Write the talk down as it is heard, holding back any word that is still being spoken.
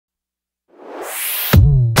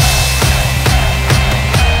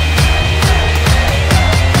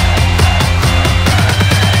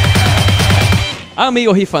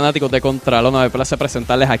Amigos y fanáticos de Contralona, me place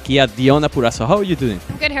presentarles aquí a Deonna Purrazzo. How are you doing?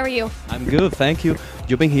 I'm good, how are you? I'm good, thank you.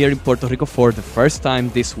 You've been here in Puerto Rico for the first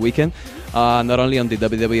time this weekend, not only on the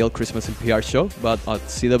WWL Christmas and PR show, but at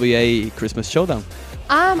CWA Christmas Showdown.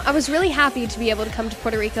 I was really happy to be able to come to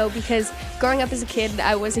Puerto Rico because growing up as a kid,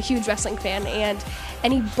 I was a huge wrestling fan, and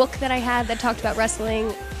any book that I had that talked about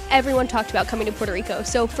wrestling, everyone talked about coming to Puerto Rico.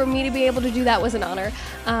 So for me to be able to do that was an honor.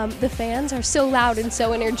 The fans are so loud and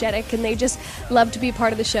so energetic, and they just love to be a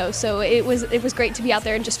part of the show. So it was great to be out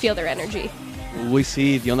there and just feel their energy. Will we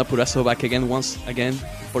see Deonna Purrazzo back again once again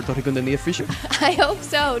Puerto Rico in the near future? I hope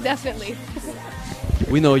so, definitely.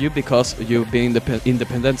 We know you because you've been in the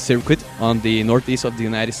independent circuit on the northeast of the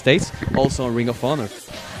United States, also on Ring of Honor.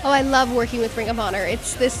 Oh, I love working with Ring of Honor.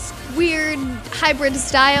 It's this weird hybrid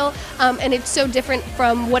style, and it's so different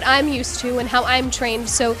from what I'm used to and how I'm trained.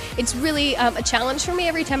 So it's really a challenge for me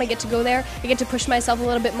every time I get to go there. I get to push myself a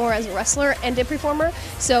little bit more as a wrestler and a performer.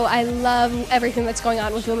 So I love everything that's going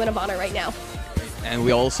on with Women of Honor right now. And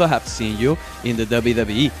we also have seen you in the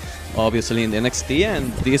WWE, obviously in the NXT,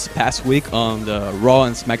 and this past week on the Raw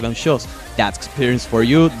and SmackDown shows. That experience for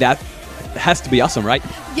you, that has to be awesome, right?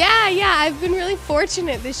 Yeah, I've been really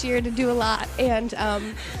fortunate this year to do a lot, and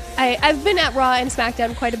I've been at Raw and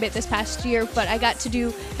SmackDown quite a bit this past year, but I got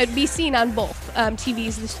to be seen on both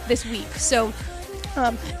TVs this week. So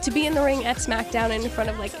to be in the ring at SmackDown in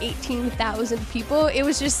front of like 18,000 people, it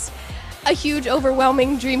was just a huge,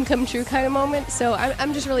 overwhelming dream come true kind of moment. So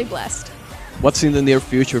I'm just really blessed. What's in the near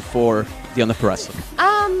future for Deonna Purrazzo?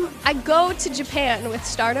 I go to Japan with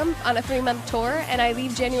Stardom on a 3-month tour, and I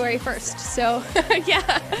leave January 1st. So,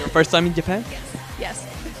 yeah. Your first time in Japan? Yes.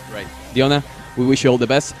 Right. Deonna, we wish you all the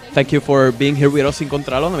best. Thank you for being here with us in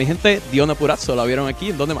Contralona. Mi gente, Deonna Purrazzo la vieron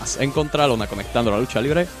aquí. ¿En dónde más? En Contralona, conectando la lucha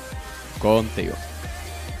libre contigo.